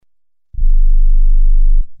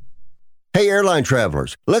Hey, airline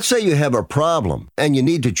travelers, let's say you have a problem and you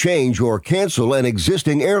need to change or cancel an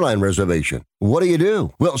existing airline reservation. What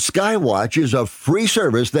do? Well, Skywatch is a free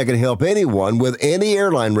service that can help anyone with any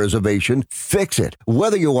airline reservation fix it.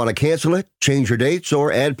 Whether you want to cancel it, change your dates,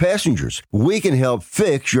 or add passengers, we can help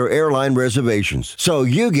fix your airline reservations so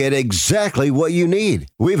you get exactly what you need.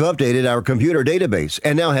 We've updated our computer database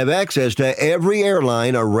and now have access to every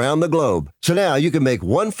airline around the globe. So now you can make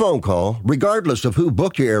one phone call regardless of who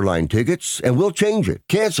booked your airline tickets, and we'll change it,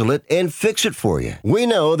 cancel it, and fix it for you. We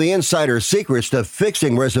know the insider secrets to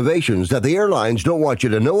fixing reservations that the airlines don't want you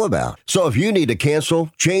to know about. So if you need to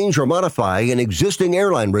cancel, change, or modify an existing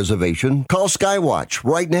airline reservation, call Skywatch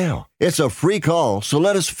right now. It's a free call, so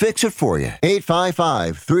let us fix it for you.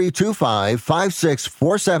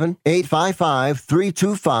 855-325-5647.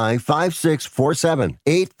 855-325-5647.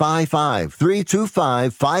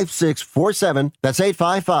 855-325-5647. That's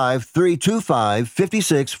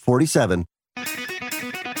 855-325-5647.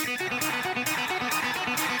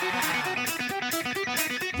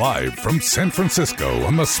 Live from San Francisco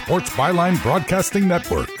on the Sports Byline Broadcasting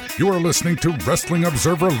Network, you are listening to Wrestling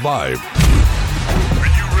Observer Live. Are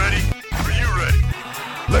you ready? Are you ready?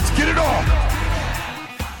 Let's get it on!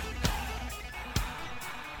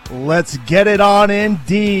 Let's get it on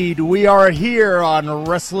indeed. We are here on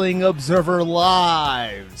Wrestling Observer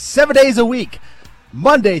Live, 7 days a week,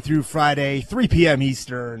 Monday through Friday, 3 p.m.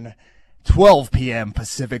 Eastern, 12 p.m.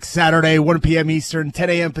 Pacific, Saturday, 1 p.m. Eastern, 10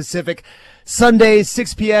 a.m. Pacific, Sunday,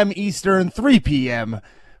 6 p.m. Eastern, 3 p.m.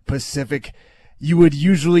 Pacific. You would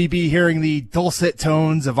usually be hearing the dulcet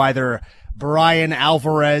tones of either Bryan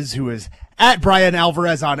Alvarez, who is at Bryan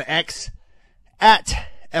Alvarez on X, at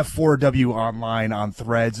F4W Online on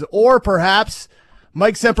Threads, or perhaps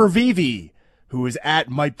Mike Sempervive, who is at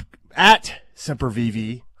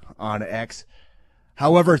Sempervive on X.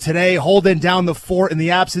 However, today, holding down the fort in the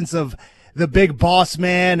absence of the big boss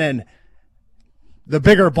man and the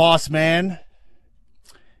bigger boss man,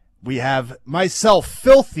 we have myself,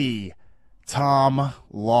 Filthy Tom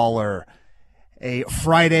Lawler. A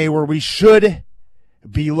Friday where we should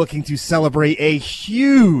be looking to celebrate a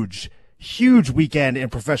huge weekend in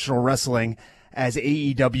professional wrestling as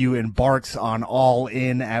AEW embarks on All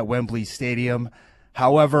In at Wembley Stadium.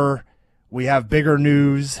 However, we have bigger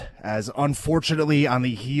news as, unfortunately, on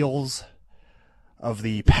the heels of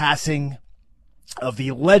the passing of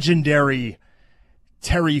the legendary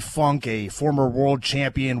Terry Funk, a former world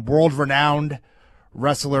champion, world-renowned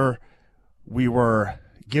wrestler, we were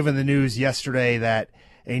given the news yesterday that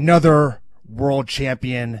another world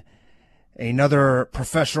champion, another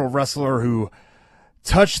professional wrestler who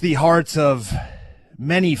touched the hearts of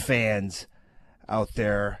many fans out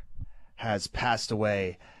there, has passed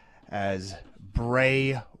away, as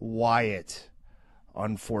Bray Wyatt,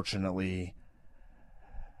 unfortunately,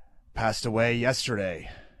 passed away yesterday.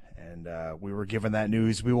 And we were given that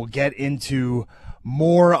news. We will get into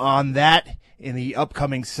more on that in the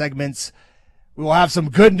upcoming segments. We will have some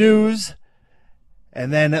good news.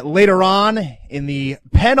 And then later on in the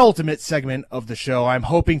penultimate segment of the show, I'm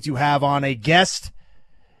hoping to have on a guest,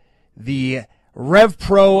 the Rev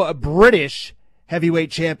Pro British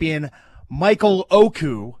heavyweight champion, Michael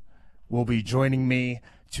Oku, will be joining me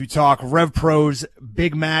to talk Rev Pro's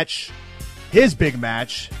big match, his big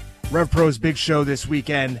match, Rev Pro's big show this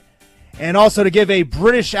weekend, and also to give a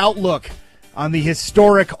British outlook on the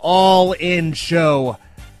historic All In show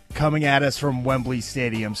coming at us from Wembley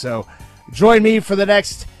Stadium. So join me for the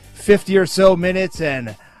next 50 or so minutes,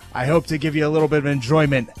 and I hope to give you a little bit of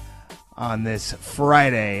enjoyment on this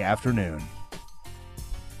Friday afternoon.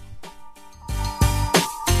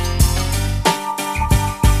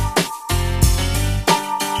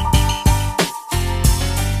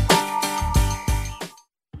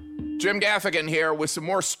 Jim Gaffigan here with some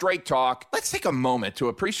more Straight Talk. Let's take a moment to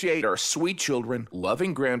appreciate our sweet children,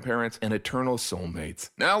 loving grandparents, and eternal soulmates.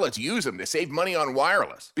 Now let's use them to save money on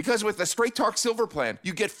wireless. Because with the Straight Talk Silver Plan,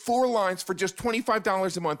 you get 4 lines for just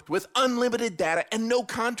 $25 a month with unlimited data and no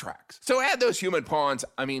contracts. So add those human pawns,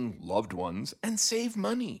 loved ones, and save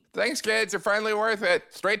money. Thanks, kids. They're finally worth it.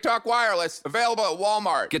 Straight Talk Wireless, available at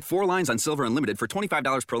Walmart. Get 4 lines on Silver Unlimited for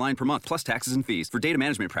 $25 per line per month, plus taxes and fees. For data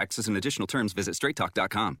management practices and additional terms, visit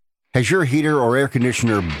straighttalk.com. Has your heater or air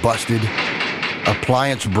conditioner busted?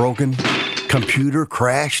 Appliance broken? Computer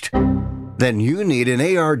crashed? Then you need an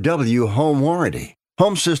ARW home warranty.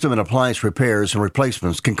 Home system and appliance repairs and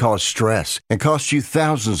replacements can cause stress and cost you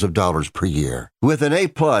thousands of dollars per year. With an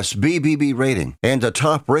A-plus BBB rating and a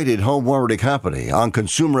top-rated home warranty company on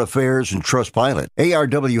Consumer Affairs and Trustpilot,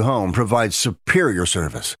 ARW Home provides superior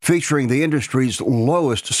service, featuring the industry's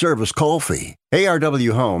lowest service call fee.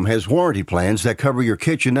 ARW Home has warranty plans that cover your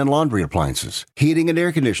kitchen and laundry appliances, heating and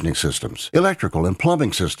air conditioning systems, electrical and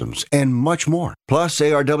plumbing systems, and much more. Plus,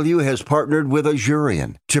 ARW has partnered with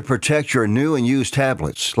Azurian to protect your new and used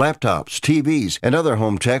tablets, laptops, TVs, and other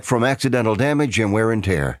home tech from accidental damage and wear and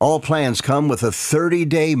tear. All plans come with a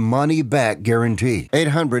 30-day money-back guarantee.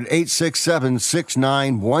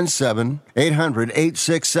 800-867-6917.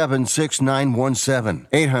 800-867-6917.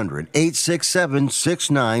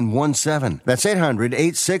 800-867-6917. That's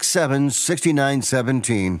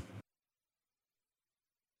 800-867-6917.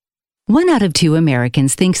 1 out of 2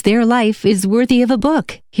 Americans thinks their life is worthy of a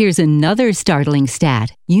book. Here's another startling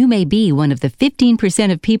stat. You may be one of the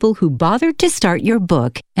 15% of people who bothered to start your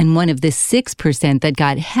book and one of the 6% that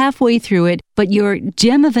got halfway through it, but your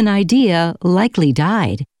gem of an idea likely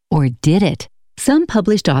died. Or did it? Some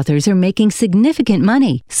published authors are making significant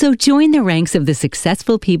money, so join the ranks of the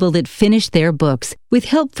successful people that finish their books with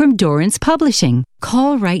help from Dorrance Publishing.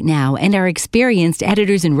 Call right now and our experienced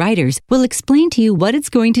editors and writers will explain to you what it's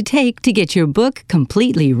going to take to get your book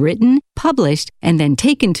completely written, published, and then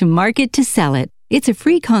taken to market to sell it. It's a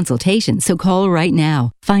free consultation, so call right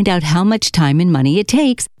now. Find out how much time and money it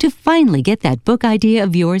takes to finally get that book idea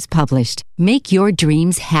of yours published. Make your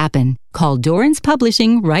dreams happen. Call Dorrance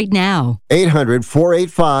Publishing right now.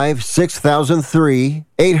 800-485-6003.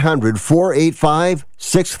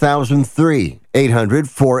 800-485-6003.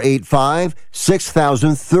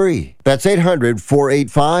 800-485-6003. That's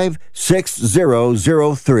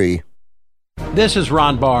 800-485-6003. This is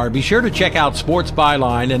Ron Barr. Be sure to check out Sports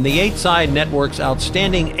Byline and the 8 Side Network's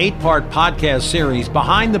outstanding 8-part podcast series,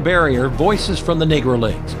 Behind the Barrier, Voices from the Negro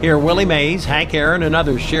Leagues. Hear Willie Mays, Hank Aaron, and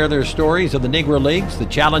others share their stories of the Negro Leagues, the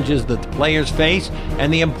challenges that the players face,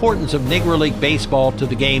 and the importance of Negro League baseball to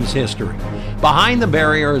the game's history. Behind the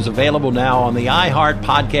Barrier is available now on the iHeart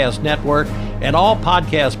Podcast Network and all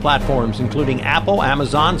podcast platforms, including Apple,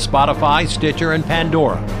 Amazon, Spotify, Stitcher, and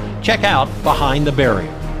Pandora. Check out Behind the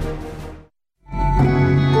Barrier.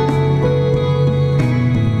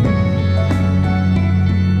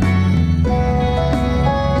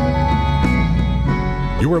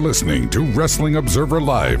 You are listening to Wrestling Observer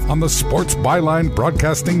Live on the Sports Byline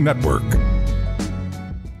Broadcasting Network.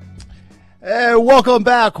 Welcome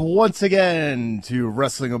back once again to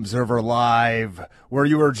Wrestling Observer Live, where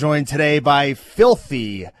you are joined today by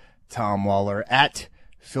Filthy Tom Lawler at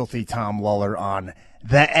Filthy Tom Lawler on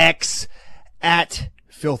the X, at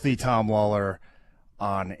Filthy Tom Lawler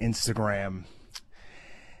on Instagram.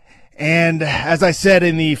 And as I said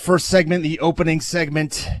in the first segment, the opening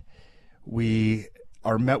segment, we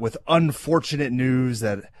are met with unfortunate news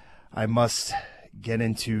that I must get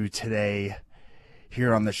into today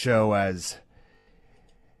here on the show, as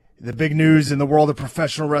the big news in the world of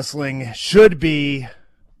professional wrestling should be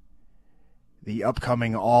the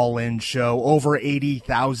upcoming All In show. Over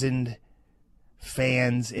 80,000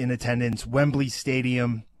 fans in attendance, Wembley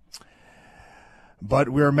Stadium. But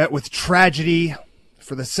we are met with tragedy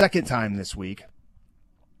for the second time this week,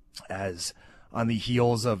 as on the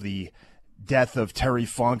heels of the death of Terry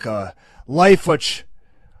Funk, a life which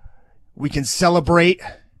we can celebrate,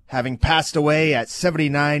 having passed away at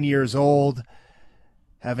 79 years old,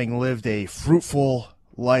 having lived a fruitful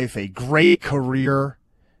life, a great career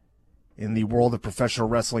in the world of professional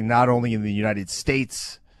wrestling, not only in the United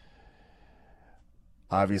States,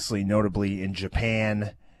 obviously notably in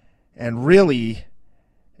Japan, and really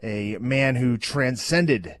a man who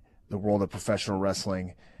transcended the world of professional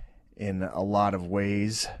wrestling in a lot of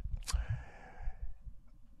ways.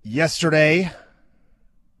 Yesterday,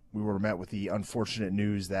 we were met with the unfortunate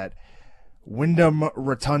news that Wyndham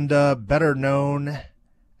Rotunda, better known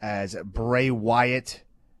as Bray Wyatt,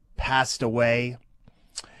 passed away.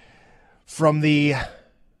 From the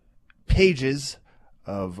pages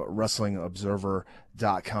of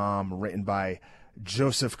WrestlingObserver.com, written by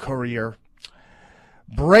Joseph Courier,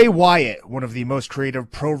 Bray Wyatt, one of the most creative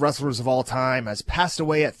pro wrestlers of all time, has passed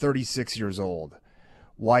away at 36 years old.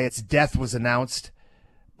 Wyatt's death was announced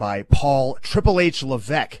by Paul Triple H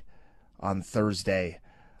Levesque on Thursday.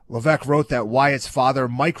 Levesque wrote that Wyatt's father,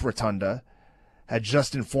 Mike Rotunda, had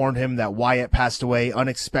just informed him that Wyatt passed away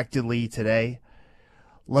unexpectedly today.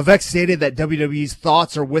 Levesque stated that WWE's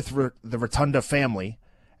thoughts are with the Rotunda family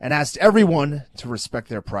and asked everyone to respect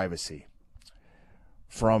their privacy.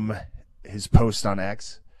 From his post on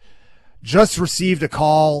X, just received a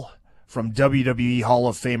call from WWE Hall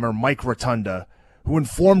of Famer Mike Rotunda, who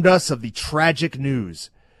informed us of the tragic news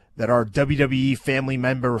that our WWE family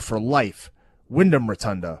member for life, Wyndham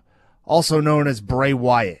Rotunda, also known as Bray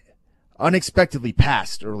Wyatt, unexpectedly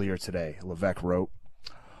passed earlier today, Levesque wrote.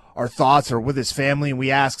 Our thoughts are with his family, and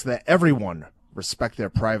we ask that everyone respect their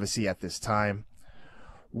privacy at this time.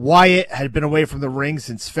 Wyatt had been away from the ring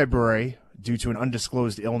since February due to an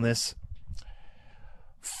undisclosed illness.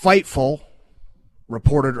 Fightful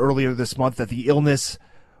reported earlier this month that the illness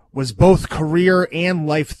was both career and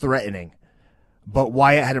life-threatening, but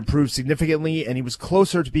Wyatt had improved significantly and he was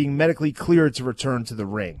closer to being medically cleared to return to the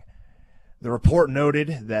ring. The report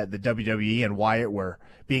noted that the WWE and Wyatt were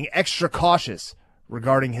being extra cautious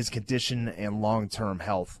regarding his condition and long-term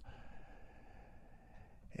health.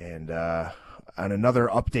 And on another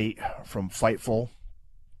update from Fightful,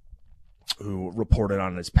 who reported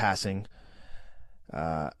on his passing,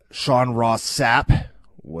 Sean Ross Sapp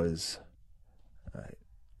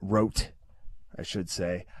wrote,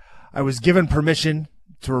 I was given permission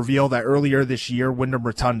to reveal that earlier this year, Wyndham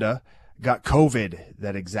Rotunda got COVID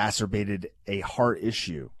that exacerbated a heart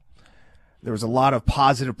issue. There was a lot of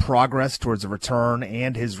positive progress towards a return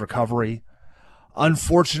and his recovery.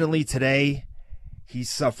 Unfortunately, today, he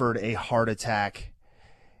suffered a heart attack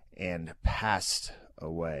and passed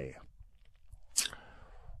away.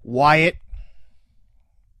 Wyatt,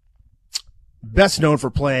 best known for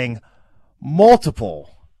playing multiple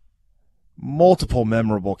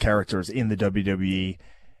memorable characters in the WWE,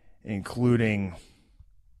 including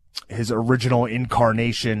his original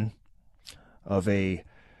incarnation of a,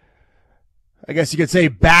 I guess you could say,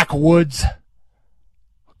 backwoods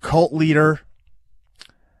cult leader.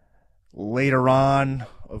 Later on,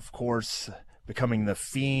 of course, becoming the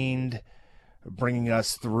Fiend, bringing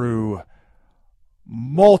us through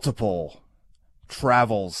multiple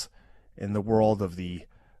travels in the world of the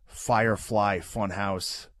Firefly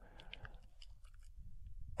Funhouse.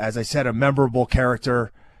 As I said, a memorable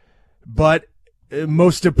character, but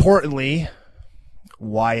most importantly,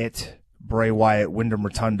 Bray Wyatt, Wyndham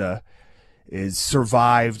Rotunda, is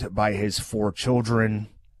survived by his 4 children,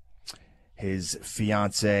 his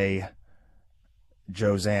fiancée,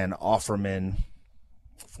 Josanne Offerman,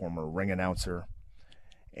 former ring announcer,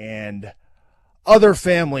 and other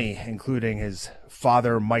family, including his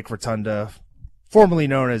father, Mike Rotunda, formerly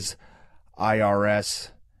known as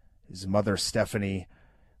IRS, his mother, Stephanie,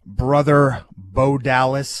 brother, Bo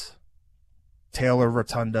Dallas, Taylor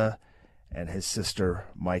Rotunda, and his sister,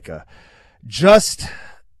 Micah. Just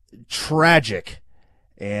tragic,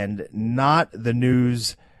 and not the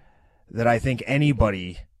news that I think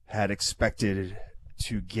anybody had expected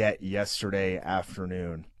to get yesterday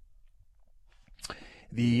afternoon.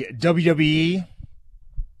 The WWE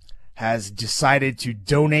has decided to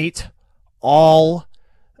donate all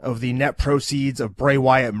of the net proceeds of Bray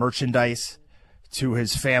Wyatt merchandise to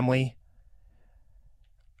his family,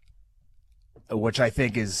 which I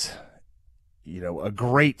think is, a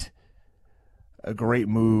great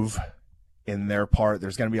move in their part.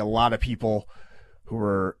 There's going to be a lot of people who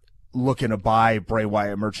are looking to buy Bray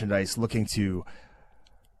Wyatt merchandise, looking to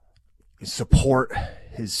support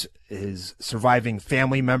his surviving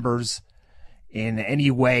family members in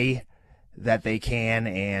any way that they can,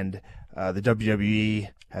 and the WWE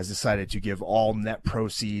has decided to give all net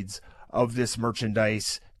proceeds of this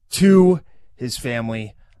merchandise to his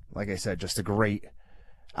family. Like I said, just a great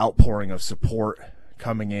outpouring of support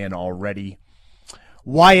coming in already.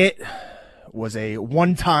 Wyatt was a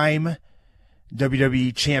one-time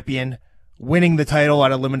WWE champion, winning the title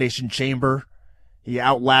at Elimination Chamber. He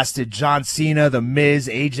outlasted John Cena, The Miz,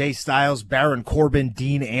 AJ Styles, Baron Corbin,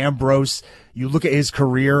 Dean Ambrose. You look at his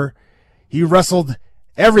career, he wrestled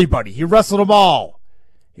everybody. He wrestled them all.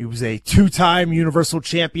 He was a 2-time Universal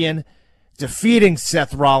Champion, defeating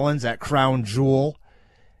Seth Rollins at Crown Jewel,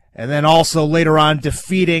 and then also later on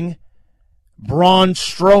defeating Braun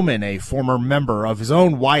Strowman, a former member of his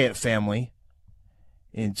own Wyatt family,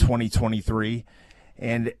 in 2023.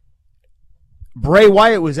 And Bray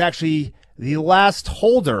Wyatt was actually the last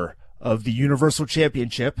holder of the Universal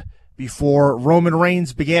Championship before Roman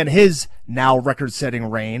Reigns began his now record-setting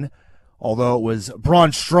reign, although it was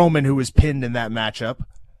Braun Strowman who was pinned in that matchup.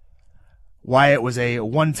 Wyatt was a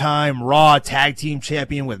one-time Raw Tag Team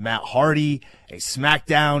Champion with Matt Hardy, a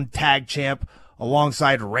SmackDown Tag Champ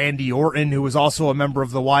alongside Randy Orton, who was also a member of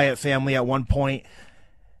the Wyatt family at one point,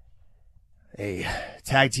 a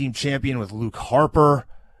Tag Team Champion with Luke Harper,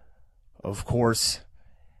 of course,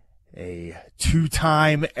 a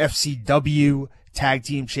 2-time FCW Tag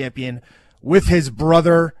Team Champion with his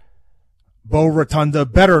brother, Bo Rotunda,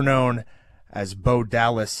 better known as Bo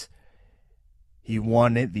Dallas. He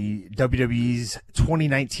won the WWE's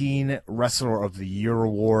 2019 Wrestler of the Year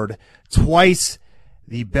award, twice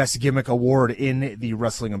the Best Gimmick award in the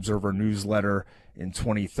Wrestling Observer newsletter in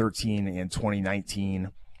 2013 and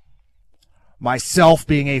 2019. Myself,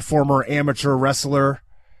 being a former amateur wrestler,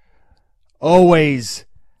 always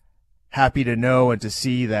happy to know and to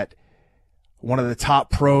see that one of the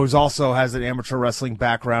top pros also has an amateur wrestling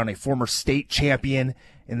background, a former state champion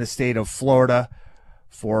in the state of Florida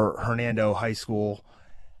for Hernando High School.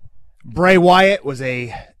 Bray Wyatt was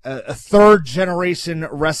a third-generation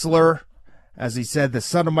wrestler, as he said, the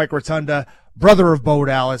son of Mike Rotunda, brother of Bo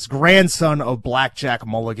Dallas, grandson of Blackjack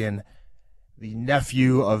Mulligan, the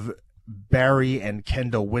nephew of Barry and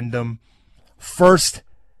Kendall Windham. First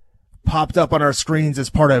popped up on our screens as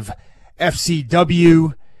part of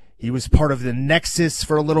FCW. He was part of the Nexus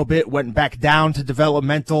for a little bit, went back down to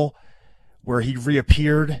developmental, where he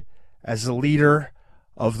reappeared as the leader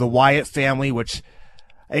of the Wyatt family, which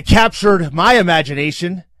it captured my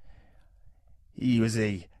imagination. He was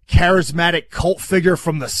a charismatic cult figure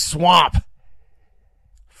from the swamp.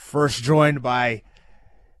 First joined by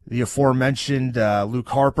the aforementioned Luke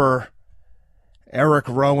Harper, Eric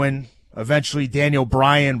Rowan, eventually Daniel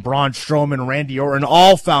Bryan, Braun Strowman, Randy Orton,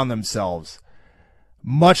 all found themselves,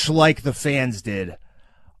 much like the fans did,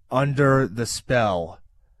 under the spell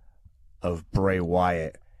of Bray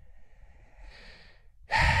Wyatt.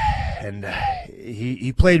 And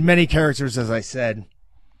he played many characters, as I said.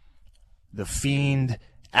 The Fiend,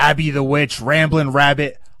 Abby the Witch, Ramblin'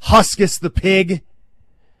 Rabbit, Huskus the Pig,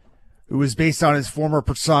 who was based on his former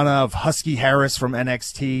persona of Husky Harris from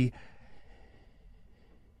NXT.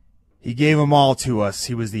 He gave them all to us.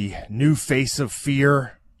 He was the new face of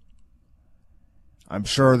fear. I'm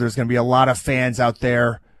sure there's going to be a lot of fans out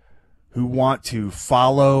there who want to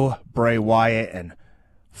follow Bray Wyatt and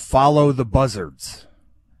follow the buzzards.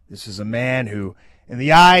 This is a man who, in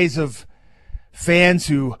the eyes of fans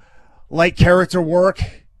who like character work,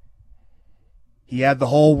 he had the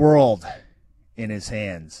whole world in his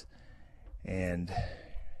hands. And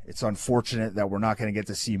it's unfortunate that we're not going to get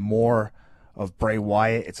to see more of Bray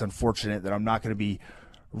Wyatt. It's unfortunate that I'm not going to be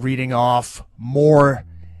reading off more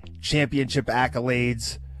championship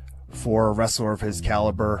accolades for a wrestler of his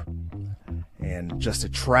caliber. And just a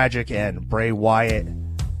tragic end. Bray Wyatt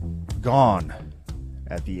gone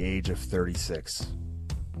at the age of 36.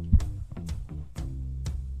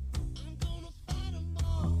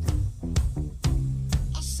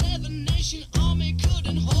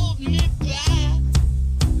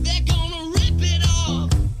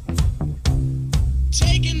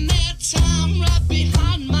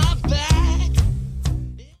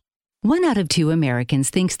 One out of two Americans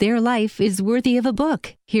thinks their life is worthy of a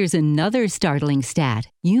book. Here's another startling stat.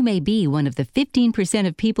 You may be one of the 15%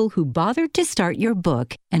 of people who bothered to start your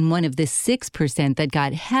book and one of the 6% that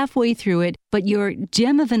got halfway through it, but your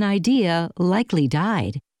gem of an idea likely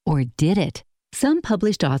died. Or did it? Some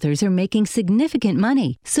published authors are making significant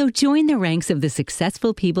money, so join the ranks of the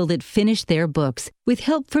successful people that finish their books with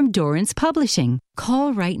help from Dorrance Publishing.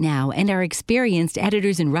 Call right now and our experienced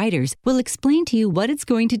editors and writers will explain to you what it's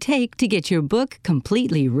going to take to get your book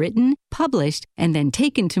completely written, published, and then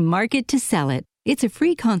taken to market to sell it. It's a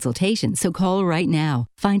free consultation, so call right now.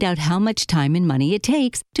 Find out how much time and money it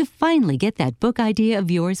takes to finally get that book idea of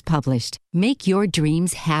yours published. Make your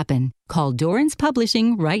dreams happen. Call Dorrance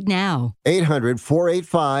Publishing right now.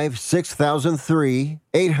 800-485-6003.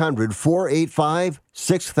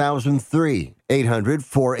 800-485-6003.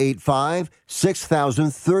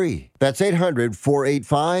 800-485-6003. That's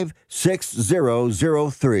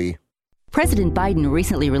 800-485-6003. President Biden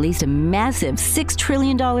recently released a massive $6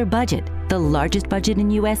 trillion budget, the largest budget in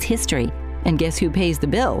U.S. history. And guess who pays the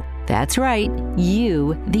bill? That's right,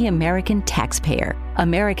 you, the American taxpayer.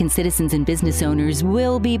 American citizens and business owners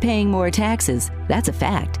will be paying more taxes. That's a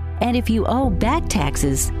fact. And if you owe back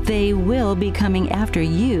taxes, they will be coming after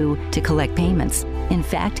you to collect payments. In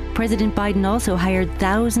fact, President Biden also hired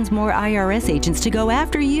thousands more IRS agents to go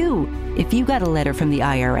after you. If you got a letter from the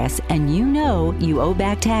IRS and you know you owe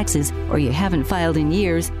back taxes or you haven't filed in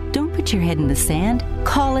years, don't put your head in the sand.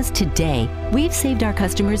 Call us today. We've saved our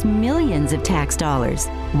customers millions of tax dollars.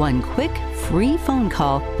 One quick, free phone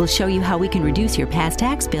call will show you how we can reduce your past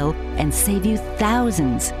tax bill and save you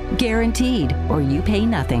thousands. Guaranteed, or you pay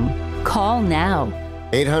nothing. Call now.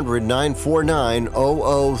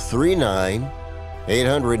 800-949-0039.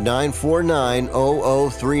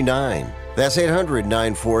 800-949-0039. That's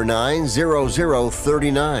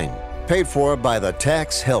 800-949-0039. Paid for by the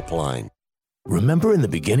Tax Helpline. Remember in the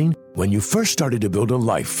beginning, when you first started to build a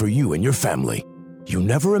life for you and your family, you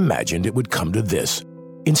never imagined it would come to this.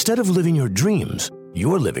 Instead of living your dreams,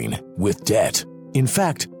 you're living with debt. In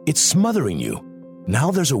fact, it's smothering you.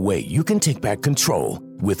 Now there's a way you can take back control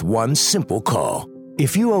with one simple call.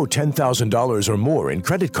 If you owe $10,000 or more in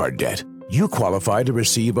credit card debt, you qualify to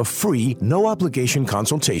receive a free, no-obligation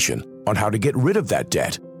consultation on how to get rid of that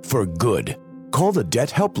debt for good. Call the Debt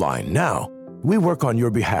Helpline now. We work on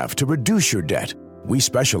your behalf to reduce your debt. We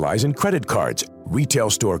specialize in credit cards,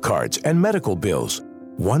 retail store cards, and medical bills.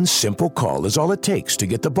 One simple call is all it takes to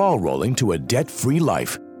get the ball rolling to a debt-free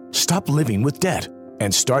life. Stop living with debt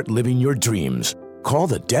and start living your dreams. Call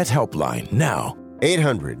the Debt Helpline now.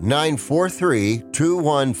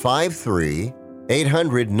 800-943-2153.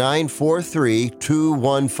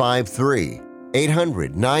 800-943-2153.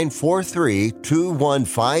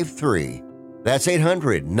 800-943-2153. That's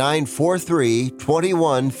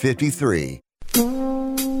 800-943-2153.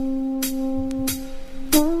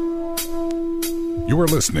 You are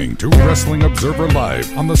listening to Wrestling Observer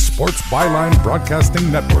Live on the Sports Byline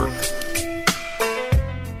Broadcasting Network.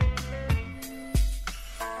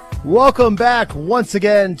 Welcome back once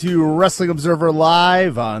again to Wrestling Observer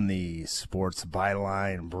Live on the Sports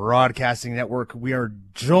Byline Broadcasting Network. We are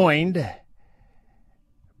joined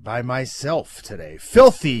by myself today,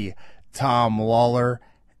 Filthy Tom Lawler,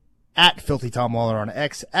 at Filthy Tom Lawler on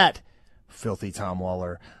X, at Filthy Tom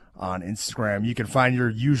Lawler on Instagram. You can find your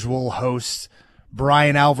usual hosts,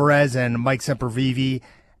 Bryan Alvarez and Mike Sempervive,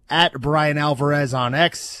 at Bryan Alvarez on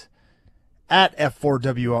X, at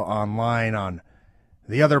F4W Online on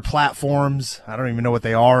the other platforms. I don't even know what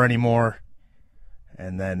they are anymore.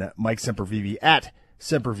 And then Mike Sempervive, at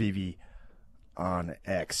Sempervive on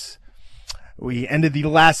X. We ended the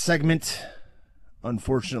last segment,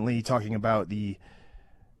 unfortunately, talking about the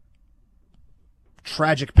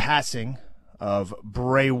tragic passing of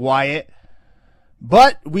Bray Wyatt.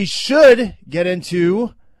 But we should get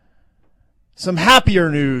into some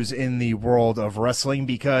happier news in the world of wrestling,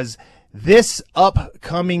 because this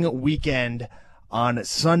upcoming weekend on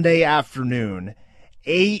Sunday afternoon,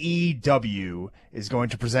 AEW is going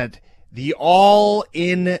to present the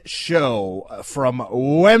All-In show from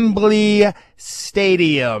Wembley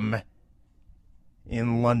Stadium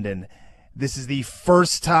in London. This is the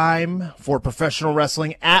first time for professional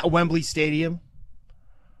wrestling at Wembley Stadium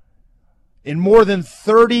in more than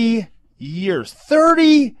 30 years.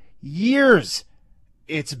 30 years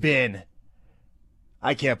it's been.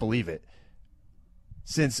 I can't believe it.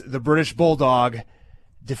 Since the British Bulldog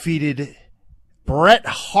defeated Bret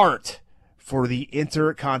Hart for the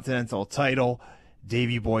Intercontinental title.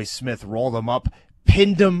 Davey Boy Smith rolled him up,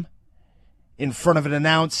 pinned him in front of an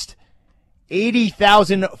announced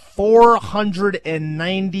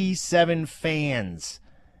 80,497 fans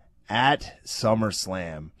at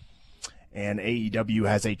SummerSlam. And AEW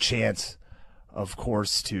has a chance, of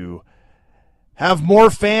course, to have more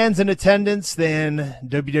fans in attendance than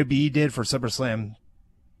WWE did for SummerSlam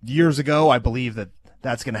years ago. I believe that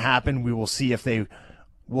that's going to happen. We will see if they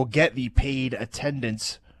will get the paid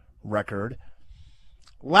attendance record.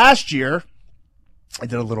 Last year, I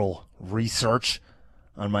did a little research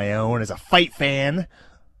on my own as a fight fan.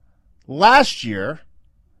 Last year,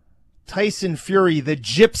 Tyson Fury, the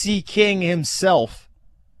Gypsy King himself,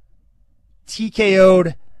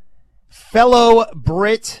 TKO'd fellow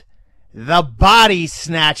Brit, the Body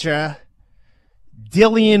Snatcher,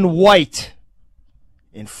 Dillian White,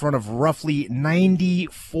 in front of roughly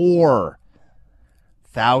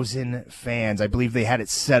 94,000 fans. I believe they had it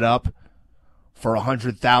set up for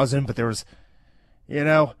 100,000, but there was,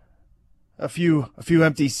 a few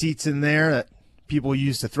empty seats in there that people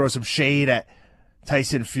used to throw some shade at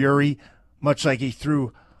Tyson Fury, much like he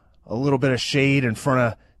threw a little bit of shade in front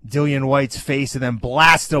of Dillian White's face and then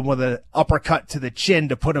blast him with an uppercut to the chin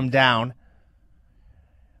to put him down.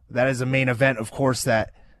 That is a main event, of course,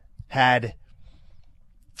 that had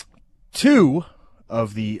two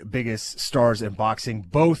of the biggest stars in boxing,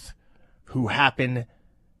 both who happen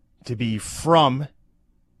to be from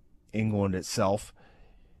England itself,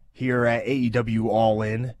 here at AEW All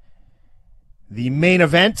In. The main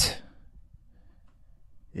event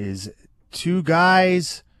is two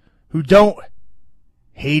guys who don't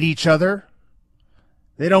hate each other.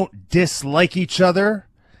 They don't dislike each other.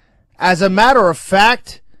 As a matter of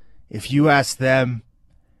fact, if you ask them,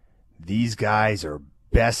 these guys are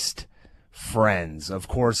best friends. Of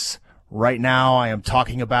course, right now I am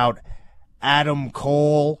talking about Adam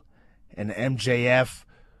Cole and MJF,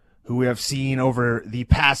 who we have seen over the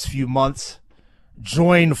past few months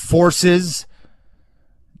join forces,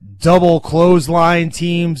 double clothesline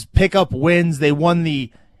teams, pick up wins. They won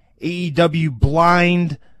the AEW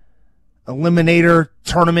Blind Eliminator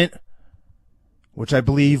Tournament, which I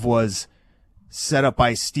believe was set up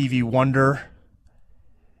by Stevie Wonder.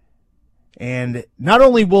 And not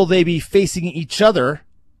only will they be facing each other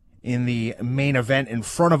in the main event in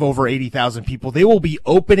front of over 80,000 people, they will be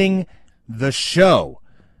opening the show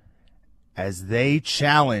as they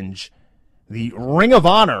challenge the Ring of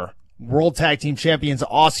Honor World Tag Team Champions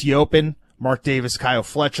Aussie Open, Mark Davis, Kyle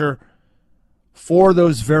Fletcher, for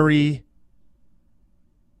those very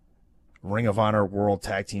Ring of Honor World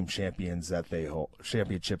Tag Team Championships that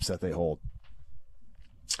they hold.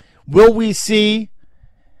 Will we see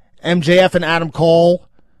MJF and Adam Cole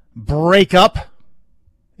break up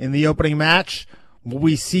in the opening match? Will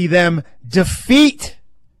we see them defeat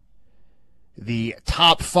the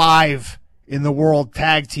top 5 in the World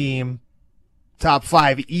Tag Team? Top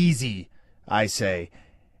 5 easy, I say,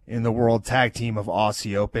 in the World Tag Team of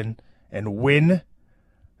Aussie Open and win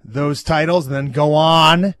those titles and then go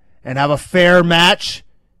on and have a fair match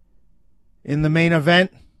in the main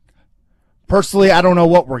event? Personally, I don't know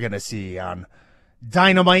what we're going to see on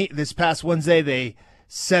Dynamite. This past Wednesday, they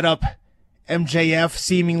set up MJF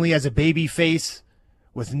seemingly as a baby face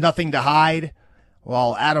with nothing to hide,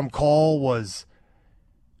 while Adam Cole was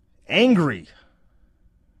angry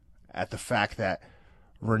at the fact that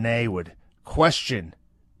Renee would question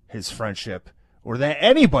his friendship, or that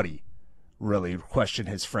anybody really questioned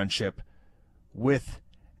his friendship with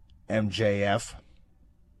MJF.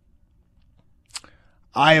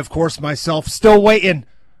 I, of course, myself, still waiting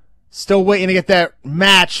to get that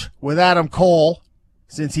match with Adam Cole,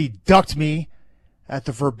 since he ducked me at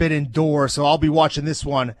the Forbidden Door. So I'll be watching this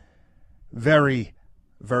one very,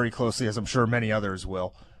 very closely, as I'm sure many others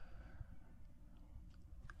will.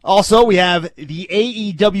 Also, we have the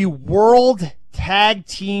AEW World Tag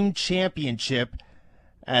Team Championship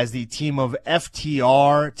as the team of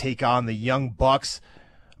FTR take on the Young Bucks.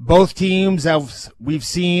 Both teams, as we've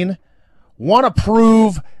seen, want to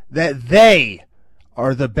prove that they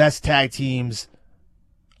are the best tag teams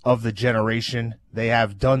of the generation. They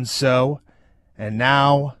have done so, and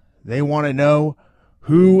now they want to know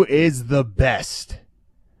who is the best.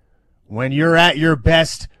 When you're at your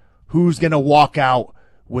best, who's going to walk out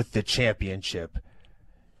with the championship?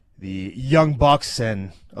 The Young Bucks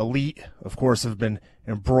and Elite, of course, have been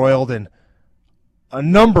embroiled in a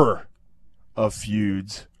number of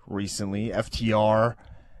feuds recently. FTR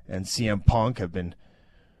and CM Punk have been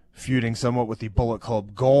feuding somewhat with the Bullet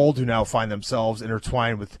Club Gold, who now find themselves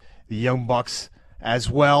intertwined with the Young Bucks as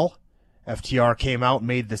well. FTR came out,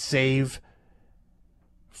 made the save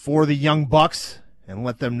for the Young Bucks, and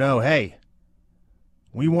let them know, hey,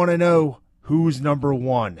 we want to know who's number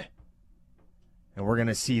one. And we're going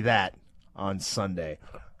to see that on Sunday.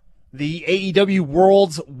 The AEW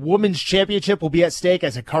World's Women's Championship will be at stake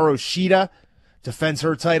as Hikaru Shida defends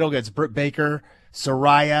her title against Britt Baker,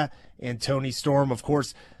 Saraya, and Toni Storm. Of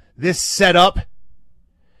course, this set up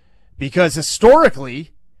because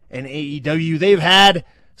historically in AEW, they've had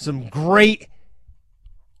some great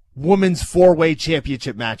women's four-way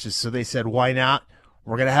championship matches. So they said, why not?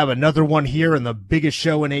 We're going to have another one here in the biggest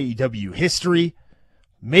show in AEW history,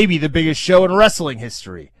 maybe the biggest show in wrestling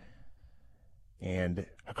history. And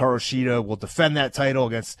Hikaru Shida will defend that title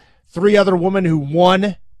against 3 other women who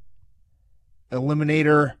won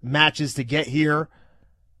eliminator matches to get here.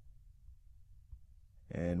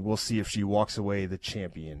 And we'll see if she walks away the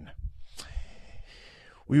champion.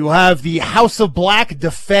 We will have the House of Black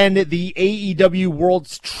defend the AEW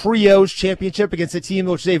World's Trios Championship against a team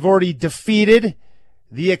which they've already defeated,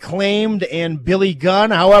 the Acclaimed and Billy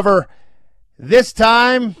Gunn. However, this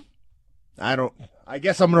time, I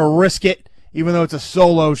guess I'm going to risk it, even though it's a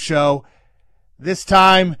solo show. This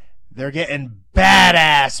time, they're getting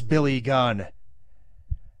badass Billy Gunn,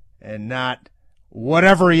 and not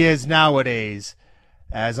whatever he is nowadays.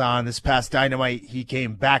 As on this past Dynamite, he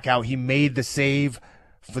came back out. He made the save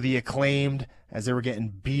for the Acclaimed as they were getting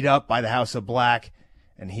beat up by the House of Black,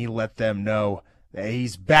 and he let them know that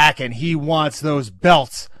he's back and he wants those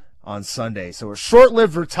belts on Sunday. So a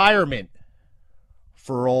short-lived retirement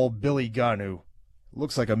for old Billy Gunn, who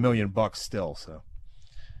looks like $1 million still. So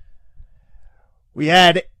we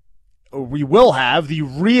will have the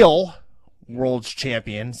real world's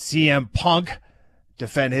champion, CM Punk,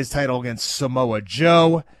 defend his title against Samoa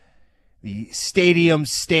Joe. The Stadium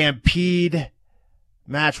Stampede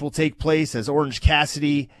match will take place as Orange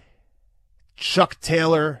Cassidy, Chuck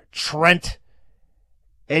Taylor, Trent,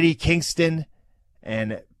 Eddie Kingston,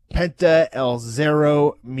 and Penta El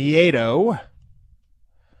Zero Miedo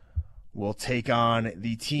will take on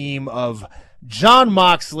the team of Jon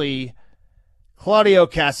Moxley, Claudio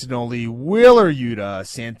Castagnoli, Wheeler Yuta,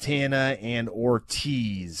 Santana, and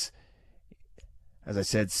Ortiz. As I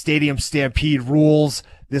said, Stadium Stampede rules.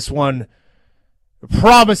 This one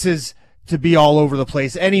promises to be all over the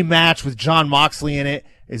place. Any match with Jon Moxley in it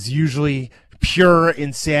is usually pure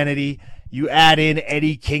insanity. You add in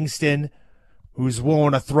Eddie Kingston, who's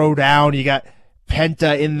willing to throw down. You got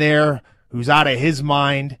Penta in there, who's out of his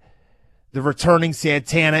mind. The returning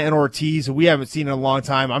Santana and Ortiz, who we haven't seen in a long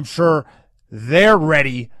time. I'm sure they're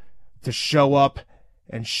ready to show up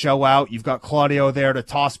and show out. You've got Claudio there to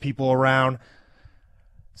toss people around.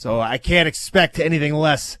 So I can't expect anything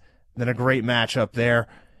less than a great match up there.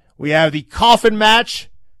 We have the coffin match,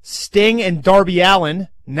 Sting and Darby Allin,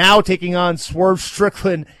 now taking on Swerve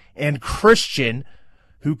Strickland and Christian,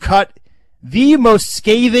 who cut the most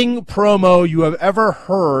scathing promo you have ever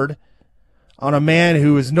heard on a man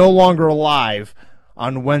who is no longer alive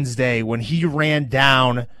on Wednesday when he ran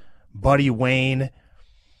down Buddy Wayne.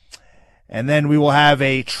 And then we will have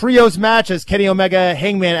a trios match as Kenny Omega,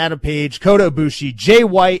 Hangman Adam Page, Kota Ibushi, Jay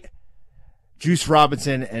White, Juice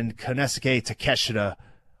Robinson, and Konosuke Takeshita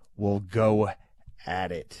will go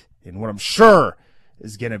at it in what I'm sure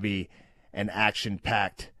is going to be an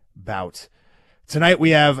action-packed bout. Tonight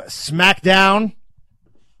we have SmackDown.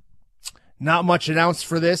 Not much announced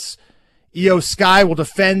for this. Io Sky will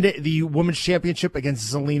defend the Women's Championship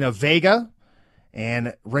against Zelina Vega,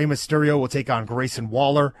 and Rey Mysterio will take on Grayson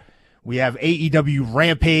Waller. We have AEW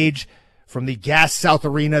Rampage from the Gas South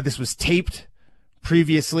Arena. This was taped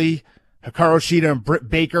previously. Hikaru Shida and Britt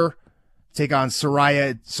Baker take on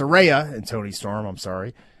Saraya and Toni Storm,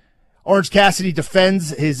 Orange Cassidy defends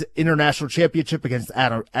his international championship against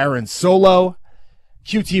Aaron Solo.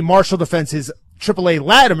 QT Marshall defends his AAA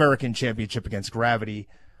Latin American championship against Gravity.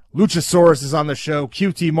 Luchasaurus is on the show.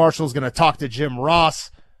 QT Marshall is going to talk to Jim Ross.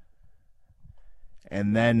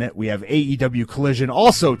 And then we have AEW Collision,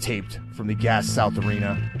 also taped from the Gas South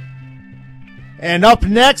Arena. And up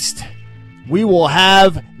next, we will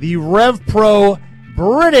have the Rev Pro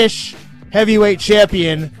British Heavyweight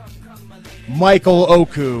Champion, Michael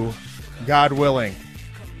Oku, God willing.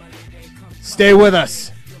 Stay with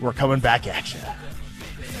us. We're coming back at you.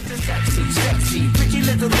 Sexy, pretty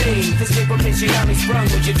little thing. This paper bitch, you got me sprung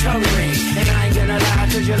with your tongue ring. And I ain't gonna lie,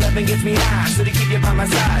 cause your loving gets me high. So to keep you by my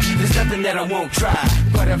side, there's nothing that I won't try.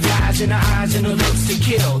 Butterflies in the eyes and the looks to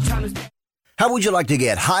kill. How would you like to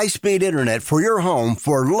get high-speed internet for your home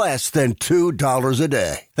for less than $2 a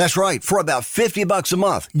day? That's right. For about $50 a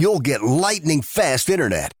month, you'll get lightning-fast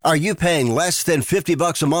internet. Are you paying less than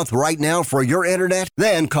 $50 a month right now for your internet?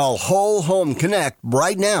 Then call Whole Home Connect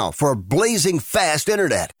right now for blazing fast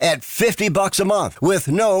internet at $50 a month with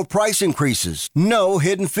no price increases, no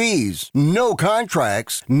hidden fees, no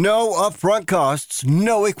contracts, no upfront costs,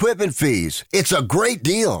 no equipment fees. It's a great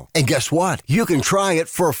deal. And guess what? You can try it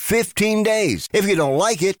for 15 days. If you don't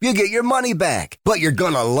like it, you get your money back. But you're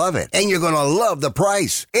gonna love it, and you're gonna love the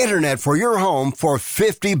price. Internet for your home for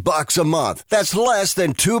 $50 a month. That's less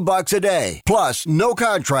than $2 a day. Plus, no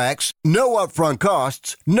contracts, no upfront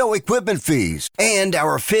costs, no equipment fees, and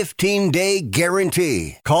our 15-day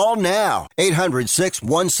guarantee. Call now.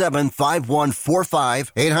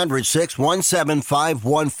 800-617-5145.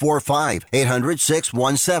 800-617-5145.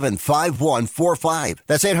 800-617-5145.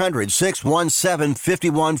 That's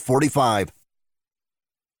 800-617-5145.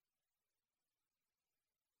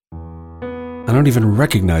 I don't even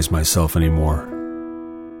recognize myself anymore.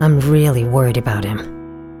 I'm really worried about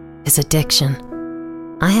him. His addiction.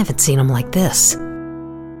 I haven't seen him like this.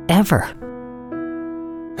 Ever.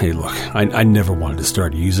 Hey, look, I never wanted to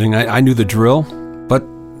start using. I knew the drill, but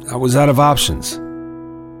I was out of options.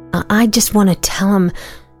 I just want to tell him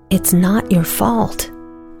it's not your fault.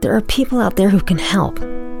 There are people out there who can help.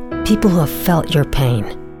 People who have felt your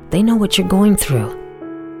pain. They know what you're going through.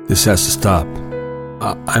 This has to stop.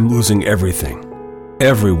 I'm losing everything.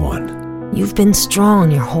 Everyone. You've been strong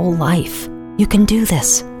your whole life. You can do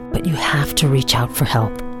this, but you have to reach out for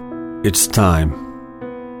help. It's time.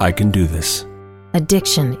 I can do this.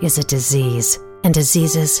 Addiction is a disease, and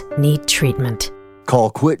diseases need treatment. Call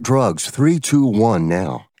Quit Drugs 321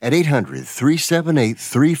 now at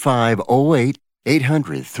 800-378-3508.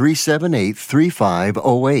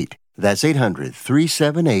 800-378-3508. That's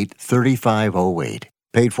 800-378-3508.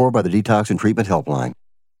 Paid for by the Detox and Treatment Helpline.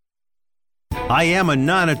 I am a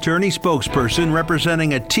non-attorney spokesperson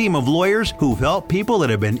representing a team of lawyers who've helped people that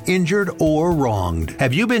have been injured or wronged.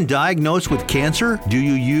 Have you been diagnosed with cancer? Do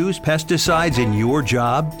you use pesticides in your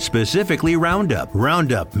job? Specifically Roundup.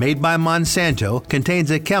 Roundup, made by Monsanto,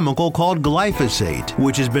 contains a chemical called glyphosate,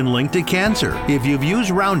 which has been linked to cancer. If you've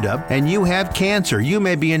used Roundup and you have cancer, you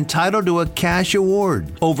may be entitled to a cash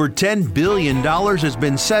award. Over $10 billion has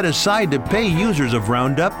been set aside to pay users of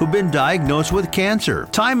Roundup who've been diagnosed with cancer.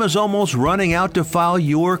 Time is almost running running out to file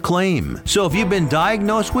your claim. So if you've been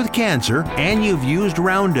diagnosed with cancer and you've used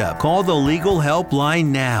Roundup, call the legal helpline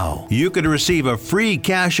now. You could receive a free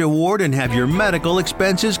cash award and have your medical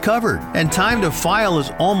expenses covered. And time to file is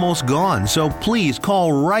almost gone, so please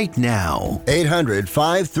call right now.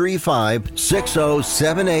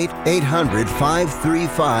 800-535-6078.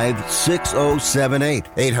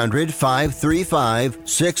 800-535-6078.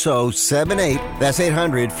 800-535-6078. That's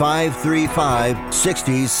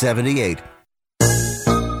 800-535-6078.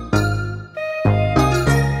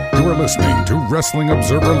 You are listening to Wrestling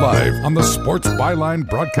Observer Live on the Sports Byline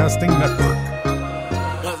Broadcasting Network.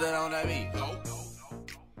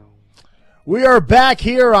 We are back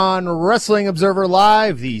here on Wrestling Observer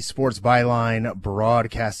Live, the Sports Byline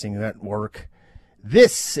Broadcasting Network.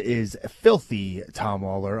 This is Filthy Tom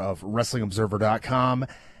Lawler of WrestlingObserver.com.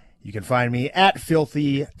 You can find me at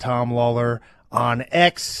Filthy Tom Lawler on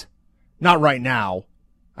X. Not right now.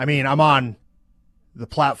 I mean, I'm on the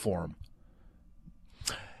platform.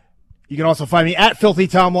 You can also find me at Filthy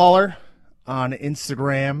Tom Lawler on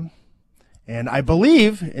Instagram. And I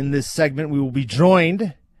believe in this segment we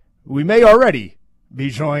may already be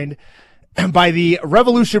joined by the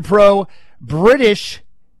Revolution Pro British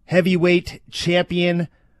heavyweight champion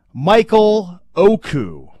Michael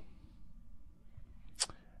Oku.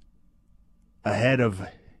 Ahead of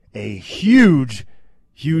a huge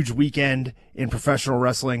weekend in professional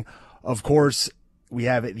wrestling. Of course, we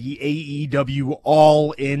have the AEW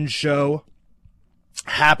All-In show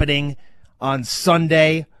happening on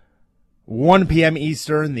Sunday, 1 p.m.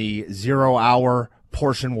 Eastern. The 0 hour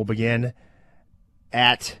portion will begin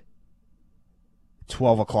at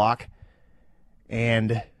 12 o'clock.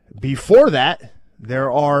 And before that, there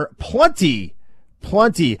are plenty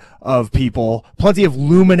of people, plenty of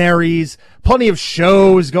luminaries, plenty of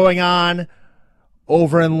shows going on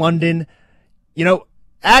over in London. You know,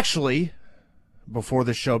 actually, before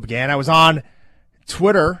the show began, I was on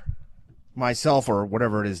Twitter myself, or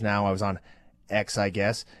whatever it is now. I was on X, I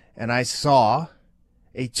guess, and I saw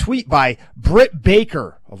a tweet by Britt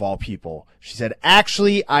Baker, of all people. She said,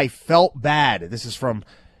 "Actually, I felt bad." This is from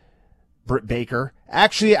Britt Baker.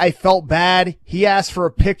 "Actually, I felt bad. He asked for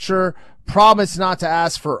a picture, promised not to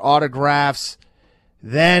ask for autographs,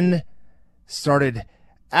 then started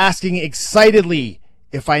asking excitedly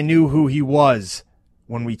if I knew who he was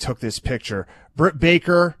when we took this picture." Britt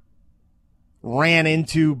Baker ran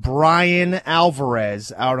into Bryan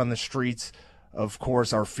Alvarez out on the streets. Of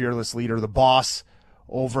course, our fearless leader, the boss,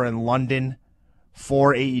 over in London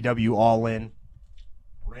for AEW All-In.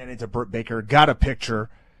 Ran into Britt Baker, got a picture.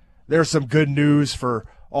 There's some good news for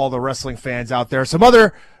all the wrestling fans out there. Some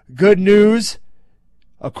other good news,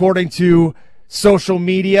 according to social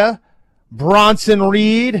media. Bronson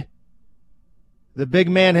Reed, the big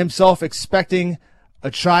man himself, expecting a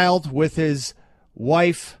child with his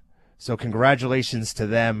wife. So congratulations to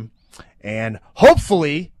them. And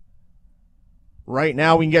hopefully, right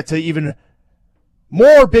now we can get to even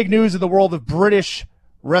more big news in the world of British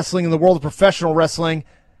wrestling, in the world of professional wrestling,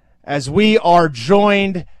 as we are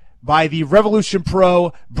joined by the Revolution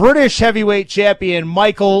Pro British heavyweight champion,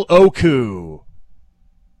 Michael Oku.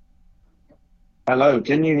 Hello,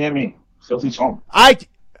 can you hear me? Filthy Tom. I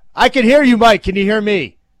can hear you, Mike. Can you hear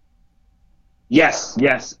me? Yes.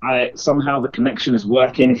 Somehow the connection is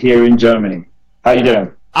working here in Germany. How you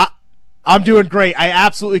doing? I'm doing great. I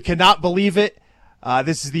absolutely cannot believe it.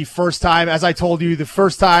 This is the first time, as I told you, the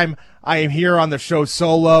first time I am here on the show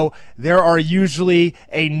solo. There are usually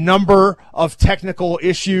a number of technical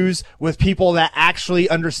issues with people that actually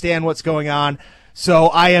understand what's going on. So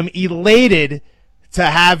I am elated to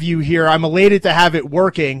have you here. I'm elated to have it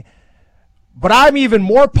working. But I'm even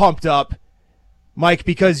more pumped up, Mike,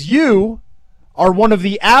 because you are one of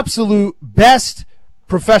the absolute best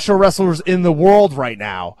professional wrestlers in the world right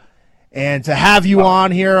now. And to have you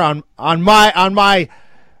on here on my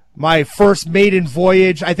first maiden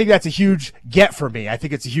voyage, I think that's a huge get for me. I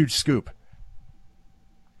think it's a huge scoop.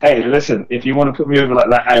 Hey, listen, if you want to put me over like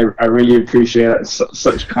that, I really appreciate it.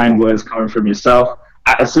 Such kind words coming from yourself.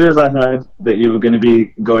 As soon as I heard that you were going to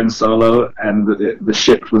be going solo and the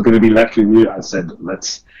ship was going to be left with you, I said,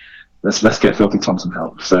 let's get Filthy Tom some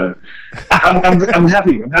help. So I'm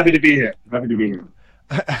happy. I'm happy to be here.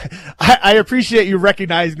 I appreciate you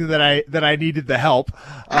recognizing that I needed the help,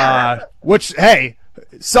 which, hey,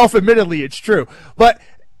 self-admittedly, it's true. But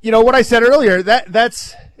you know what I said earlier,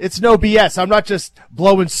 it's no BS. I'm not just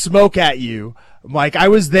blowing smoke at you, Mike. I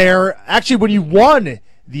was there actually when you won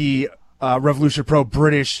the Revolution Pro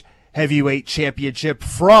British Heavyweight Championship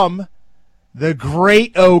from the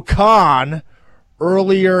Great O'Khan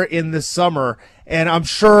earlier in the summer, and I'm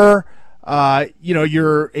sure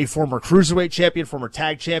You're a former cruiserweight champion, former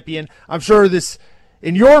tag champion. I'm sure this,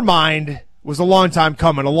 in your mind, was a long time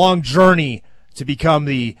coming, a long journey to become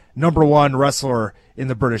the number one wrestler in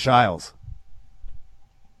the British Isles.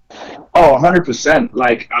 Oh, 100%.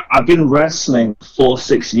 Like, I've been wrestling for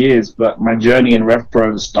 6 years, but my journey in Rev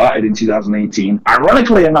Pro started in 2018.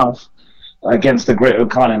 Ironically enough, against the Great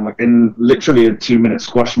O'Connor in literally a 2-minute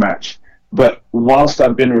squash match. But whilst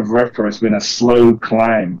I've been with Rev Pro, it's been a slow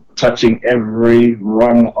climb, touching every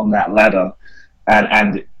rung on that ladder.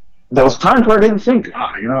 And there was times where I didn't think,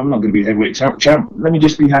 I'm not going to be heavyweight champ. Let me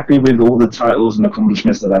just be happy with all the titles and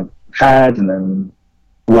accomplishments that I've had, and then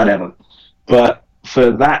whatever. But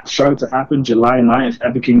for that show to happen, July 9th,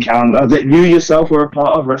 Epic Encounter, that you yourself were a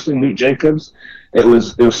part of, wrestling Luke Jacobs, it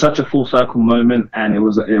was such a full circle moment, and it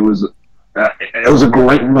was a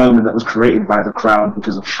great moment that was created by the crowd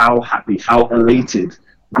because of how happy, how elated,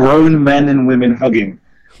 grown men and women hugging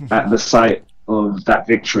at the sight of that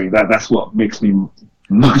victory. That's what makes me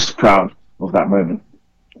most proud of that moment.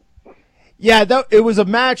 Yeah, it was a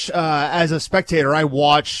match. As a spectator, I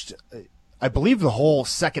watched, I believe, the whole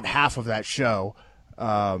second half of that show.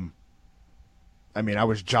 I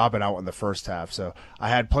was jobbing out in the first half, so I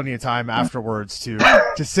had plenty of time afterwards to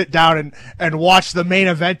sit down and watch the main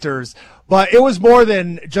eventers. But it was more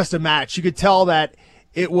than just a match. You could tell that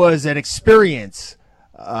it was an experience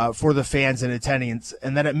for the fans in attendance,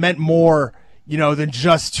 and that it meant more, than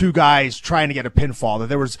just two guys trying to get a pinfall. That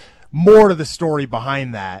there was more to the story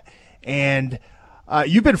behind that. And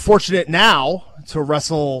you've been fortunate now to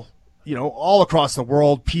wrestle, all across the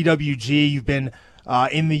world. PWG, you've been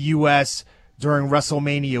in the U.S. during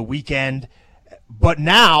WrestleMania weekend. But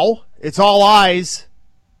now it's all eyes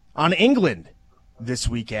on England this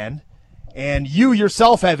weekend. And you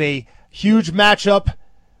yourself have a huge matchup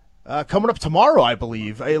coming up tomorrow, I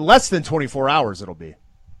believe. Less than 24 hours it'll be.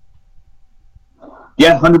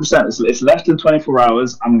 Yeah, 100%. It's less than 24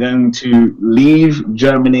 hours. I'm going to leave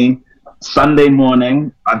Germany Sunday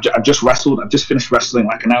morning. I've just wrestled. I've just finished wrestling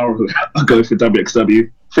like an hour ago for WXW.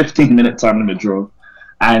 15-minute time limit draw.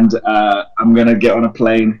 And I'm going to get on a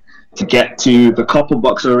plane to get to the Copper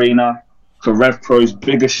Box Arena for Rev Pro's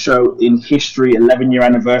biggest show in history, 11-year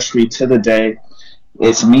anniversary to the day.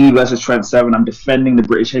 It's me versus Trent Seven. I'm defending the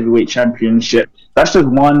British Heavyweight Championship. That's just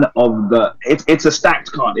one of the... It's a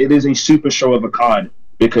stacked card. It is a super show of a card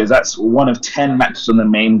because that's one of 10 matches on the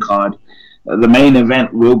main card. The main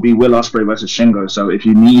event will be Will Ospreay versus Shingo. So if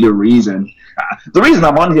you need a reason... the reason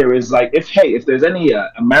I'm on here is like, if there's any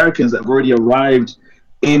Americans that have already arrived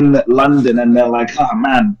in London and they're like, oh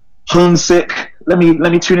man, homesick, let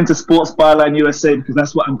me tune into Sports Byline USA because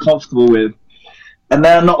that's what I'm comfortable with, and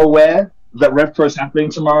they're not aware that Rev Pro is happening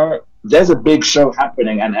tomorrow, there's a big show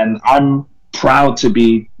happening, and I'm proud to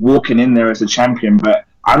be walking in there as a champion, but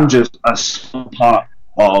I'm just a small part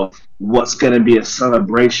of what's going to be a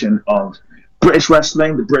celebration of British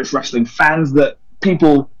wrestling, the British wrestling fans that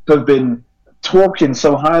people have been talking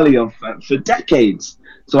so highly of for decades.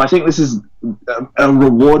 So I think this is a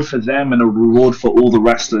reward for them and a reward for all the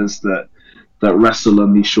wrestlers that wrestle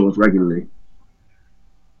on these shows regularly.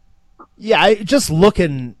 Yeah, just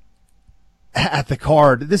looking at the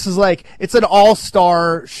card, this is like, it's an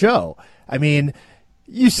all-star show. I mean,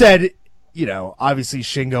 you said, obviously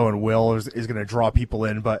Shingo and Will is going to draw people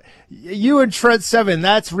in, but you and Trent Seven,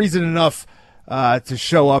 that's reason enough to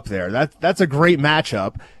show up there. That's a great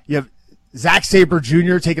matchup. You have Zack Sabre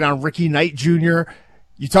Jr. taking on Ricky Knight Jr.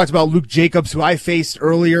 You talked about Luke Jacobs, who I faced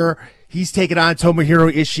earlier. He's taking on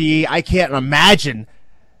Tomohiro Ishii. I can't imagine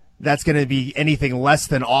that's going to be anything less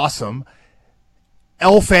than awesome.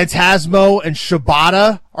 El Phantasmo and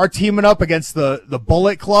Shibata are teaming up against the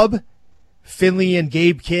Bullet Club, Finley and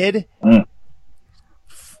Gabe Kidd.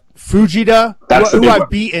 Fujita, who I've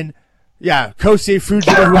beaten. Yeah, Kosei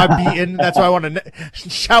Fujita, who I've beaten. That's why I want to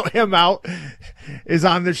shout him out, is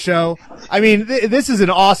on the show. I mean, this is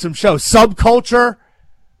an awesome show. Subculture,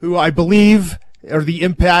 who I believe are the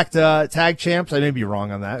Impact tag champs. I may be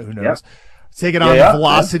wrong on that. Who knows? Yep. Taking on the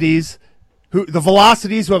Velocities. The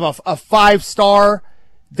Velocities who have a 5-star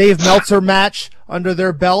Dave Meltzer match under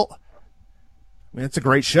their belt. I mean, it's a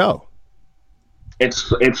great show. It's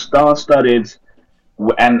star-studded,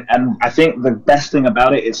 and I think the best thing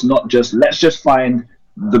about it, it's not just let's just find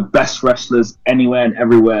the best wrestlers anywhere and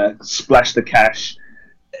everywhere, splash the cash.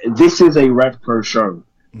 This is a Rev Pro show.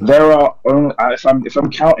 There are only, if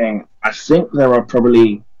I'm counting, I think there are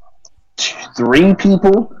probably 3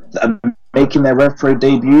 people that are making their Rev Pro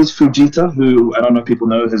debuts. Fujita, who I don't know if people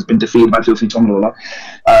know, has been defeated by Filthy Tom Lawler.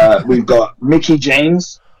 We've got Mickey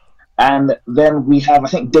James, And then we have, I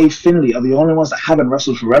think Dave Finlay are the only ones that haven't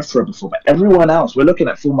wrestled for RevPro before. But everyone else, we're looking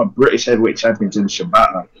at former British heavyweight champions in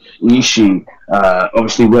Shibata, Ishii,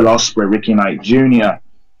 obviously Will Ospreay, Ricky Knight Jr.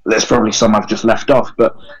 There's probably some I've just left off,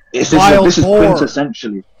 but this is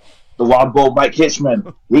quintessentially the Wild Boar Mike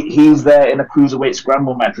Hitchman. He's there in a cruiserweight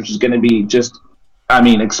scramble match, which is going to be just,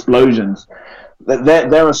 explosions.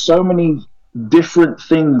 There are so many different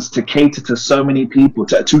things to cater to so many people,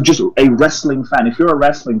 to just a wrestling fan. If you're a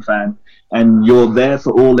wrestling fan and you're there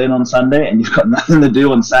for All In on Sunday and you've got nothing to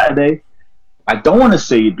do on Saturday, I don't want to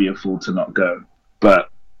say you'd be a fool to not go, but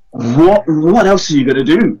what else are you going to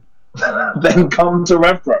do then come to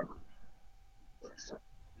RevPro?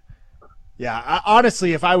 Yeah,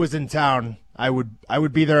 honestly, if I was in town, I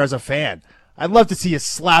would be there as a fan. I'd love to see you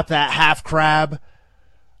slap that half crab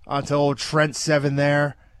onto old Trent Seven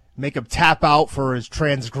there, make him tap out for his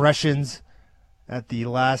transgressions at the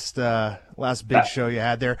last big show you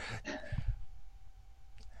had there.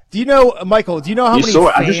 Do you know, Michael? Do you know how many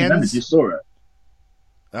fans? I just remembered you saw it.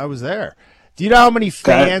 I was there. Do you know how many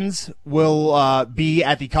fans will be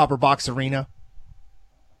at the Copper Box Arena?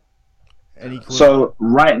 Any clue? So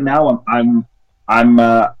right now, I'm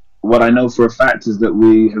what I know for a fact is that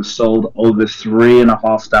we have sold over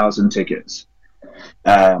 3,500 tickets,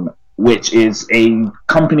 which is a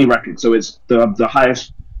company record. So it's the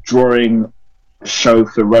highest drawing show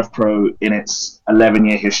for RevPro in its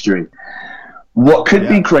 11-year history. What could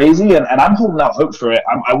be crazy, and I'm holding out hope for it,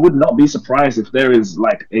 I would not be surprised if there is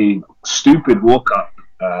like a stupid walk-up.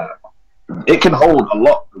 It can hold a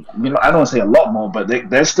lot, I don't want to say a lot more, but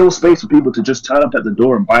there's still space for people to just turn up at the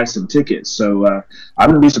door and buy some tickets. So I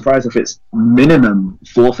wouldn't be surprised if it's minimum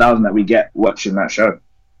 4,000 that we get watching that show.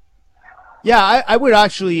 Yeah, I would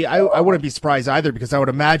actually, I wouldn't be surprised either, because I would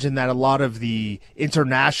imagine that a lot of the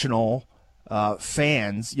international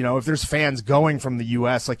fans, if there's fans going from the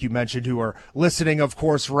U.S., like you mentioned, who are listening, of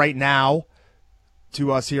course, right now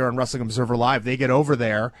to us here on Wrestling Observer Live, they get over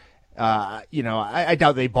there. I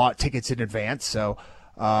doubt they bought tickets in advance. So,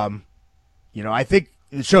 I think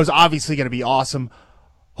the show's obviously going to be awesome.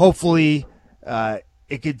 Hopefully,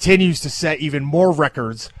 it continues to set even more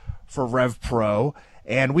records for RevPro.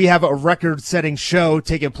 And we have a record-setting show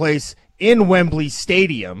taking place in Wembley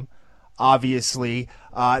Stadium, obviously.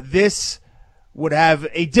 This would have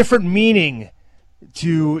a different meaning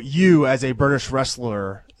to you as a British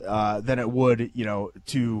wrestler than it would,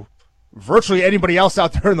 to virtually anybody else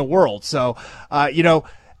out there in the world. So,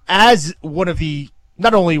 as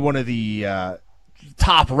not only one of the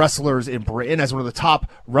top wrestlers in Britain, as one of the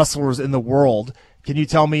top wrestlers in the world, can you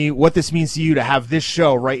tell me what this means to you to have this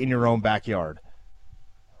show right in your own backyard?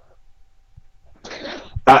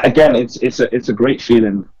 Again, it's a great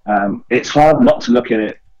feeling. It's hard not to look at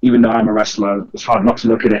it, even though I'm a wrestler. It's hard not to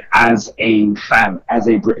look at it as a fan, as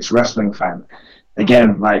a British wrestling fan.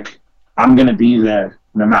 Again, I'm going to be there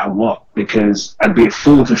no matter what, because I'd be a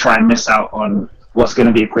fool to try and miss out on what's going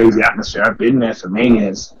to be a crazy atmosphere. I've been there for many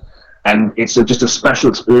years, and it's just a special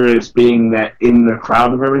experience being there in the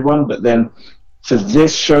crowd of everyone. But then for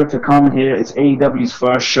this show to come here, it's AEW's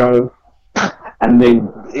first show, and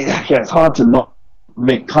it's hard to not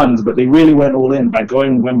make puns, but they really went all in by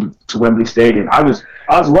going to Wembley Stadium. I was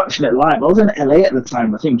watching it live. I was in LA at the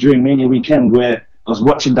time, I think during Mania weekend, where I was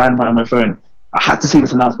watching Dynamite on my phone. I had to see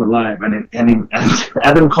this announcement live, and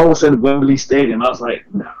Adam Cole said Wembley Stadium. I was like,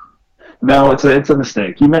 no, it's a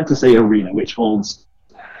mistake. He meant to say arena, which holds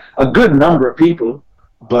a good number of people,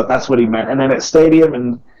 but that's what he meant. And then at stadium,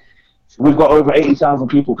 and we've got over 80,000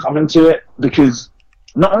 people coming to it, because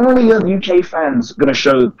not only are UK fans going to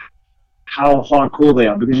show how hardcore they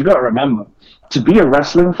are, because you've got to remember, to be a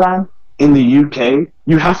wrestling fan in the UK,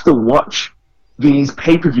 you have to watch these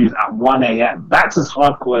pay-per-views at 1 a.m. That's as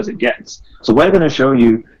hardcore as it gets. So we're going to show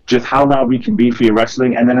you just how loud we can be for your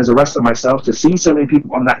wrestling. And then as a wrestler myself, to see so many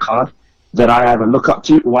people on that card that I either look up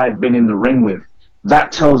to or I've been in the ring with,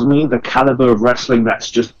 that tells me the caliber of wrestling that's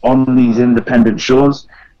just on these independent shores.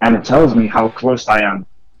 And it tells me how close I am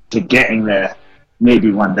to getting there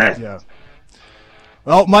maybe one day. Yeah.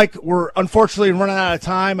 Well, Mike, we're unfortunately running out of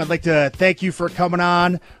time. I'd like to thank you for coming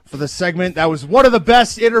on for the segment. That was one of the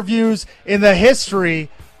best interviews in the history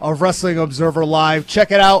of Wrestling Observer Live. Check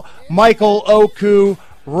it out. Michael Oku,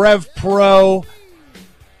 RevPro.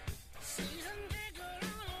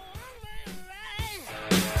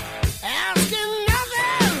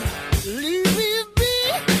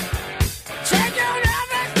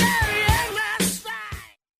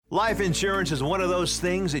 Life insurance is one of those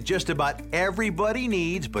things that just about everybody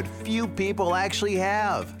needs, but few people actually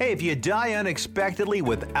have. Hey, if you die unexpectedly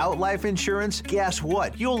without life insurance, guess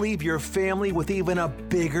what? You'll leave your family with even a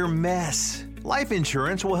bigger mess. Life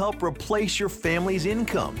insurance will help replace your family's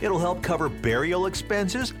income. It'll help cover burial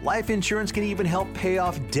expenses. Life insurance can even help pay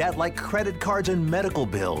off debt like credit cards and medical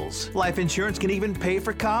bills. Life insurance can even pay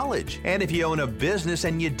for college. And if you own a business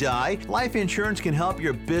and you die, life insurance can help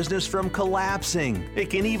your business from collapsing.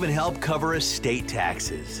 It can even help cover estate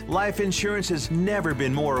taxes. Life insurance has never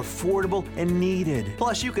been more affordable and needed.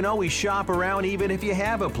 Plus, you can always shop around even if you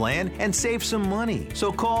have a plan and save some money.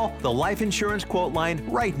 So call the Life Insurance Quote Line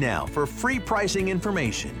right now for free pricing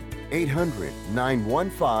information.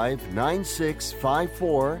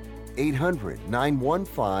 800-915-9654.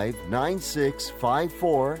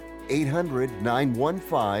 800-915-9654.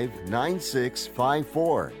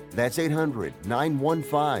 800-915-9654. That's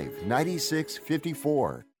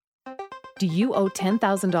 800-915-9654. Do you owe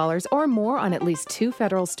 $10,000 or more on at least 2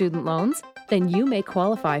 federal student loans? Then you may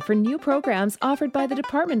qualify for new programs offered by the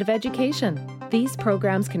Department of Education. These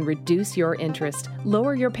programs can reduce your interest,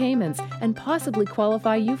 lower your payments, and possibly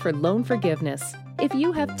qualify you for loan forgiveness. If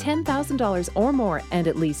you have $10,000 or more and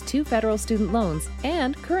at least 2 federal student loans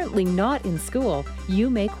and currently not in school, you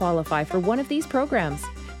may qualify for one of these programs.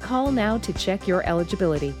 Call now to check your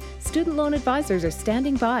eligibility. Student loan advisors are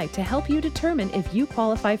standing by to help you determine if you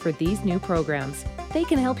qualify for these new programs. They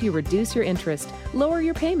can help you reduce your interest, lower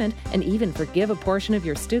your payment, and even forgive a portion of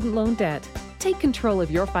your student loan debt. Take control of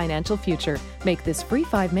your financial future. Make this free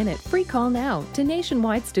 5-minute free call now to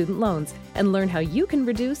Nationwide Student Loans and learn how you can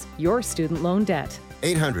reduce your student loan debt.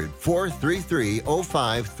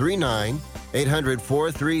 800-433-0539.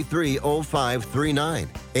 800-433-0539.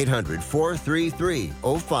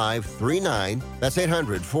 800-433-0539. That's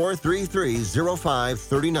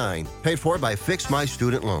 800-433-0539. Paid for by Fix My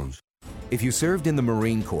Student Loans. If you served in the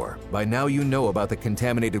Marine Corps, by now you know about the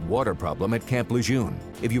contaminated water problem at Camp Lejeune.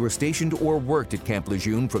 If you were stationed or worked at Camp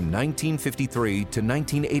Lejeune from 1953 to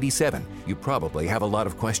 1987, you probably have a lot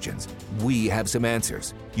of questions. We have some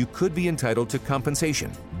answers. You could be entitled to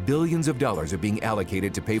compensation. Billions of dollars are being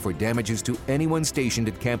allocated to pay for damages to anyone stationed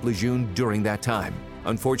at Camp Lejeune during that time.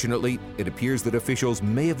 Unfortunately, it appears that officials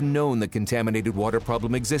may have known the contaminated water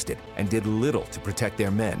problem existed and did little to protect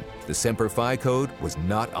their men. The Sempervive code was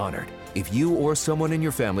not honored. If you or someone in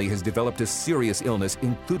your family has developed a serious illness,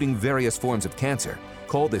 including various forms of cancer,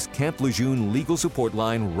 call this Camp Lejeune legal support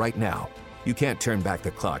line right now. You can't turn back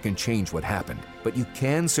the clock and change what happened, but you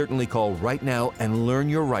can certainly call right now and learn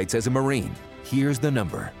your rights as a Marine. Here's the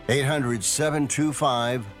number.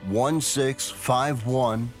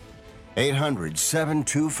 800-725-1651.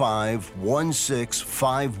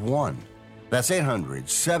 800-725-1651. That's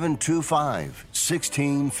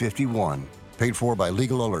 800-725-1651. Paid for by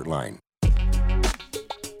Legal Alert Line.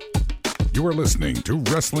 You are listening to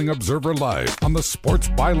Wrestling Observer Live on the Sports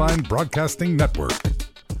Byline Broadcasting Network.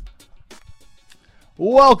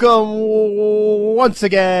 Welcome once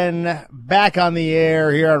again back on the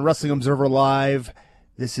air here on Wrestling Observer Live.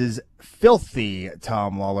 This is Filthy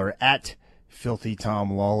Tom Lawler at Filthy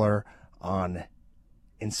Tom Lawler on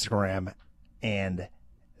Instagram and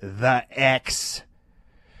the X.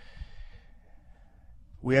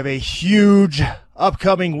 We have a huge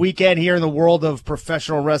upcoming weekend here in the world of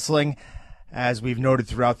professional wrestling. As we've noted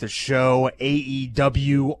throughout the show,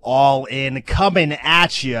 AEW All In coming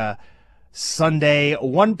at you Sunday,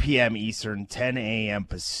 1 p.m. Eastern, 10 a.m.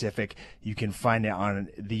 Pacific. You can find it on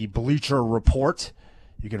the Bleacher Report.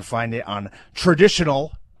 You can find it on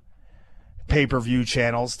traditional pay-per-view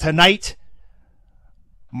channels. Tonight,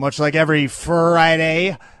 much like every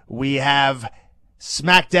Friday, we have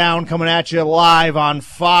SmackDown coming at you live on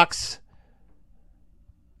Fox.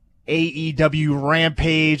 AEW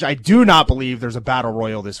Rampage. I do not believe there's a Battle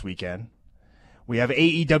Royal this weekend. We have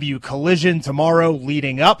AEW Collision tomorrow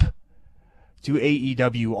leading up to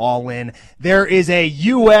AEW All In. There is a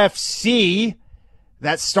UFC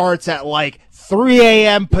that starts at like 3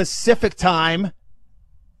 a.m. Pacific time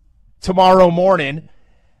tomorrow morning,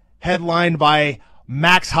 headlined by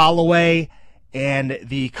Max Holloway and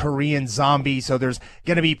the Korean Zombie. So there's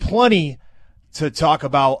going to be plenty to talk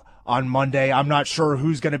about on Monday. I'm not sure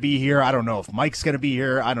who's going to be here. I don't know if Mike's going to be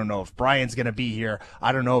here. I don't know if Brian's going to be here.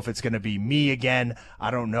 I don't know if it's going to be me again.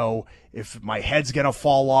 I don't know if my head's going to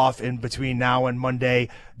fall off in between now and Monday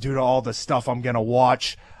due to all the stuff I'm going to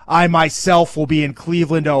watch. I myself will be in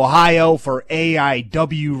Cleveland, Ohio for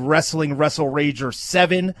AIW Wrestling Wrestle Rager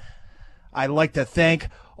 7. I'd like to thank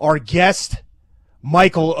our guest,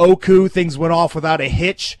 Michael Oku. Things went off without a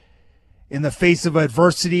hitch. In the face of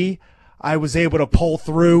adversity, I was able to pull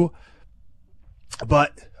through.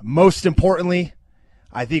 But most importantly,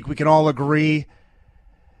 I think we can all agree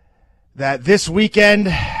that this weekend,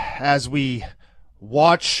 as we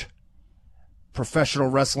watch professional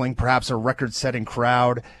wrestling, perhaps a record-setting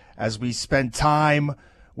crowd, as we spend time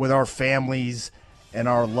with our families and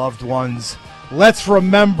our loved ones. Let's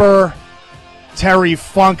remember Terry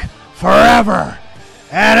Funk forever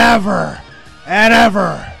and ever and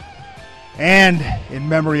ever. And in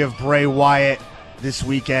memory of Bray Wyatt this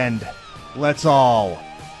weekend, let's all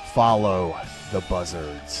follow the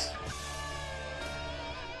Buzzards.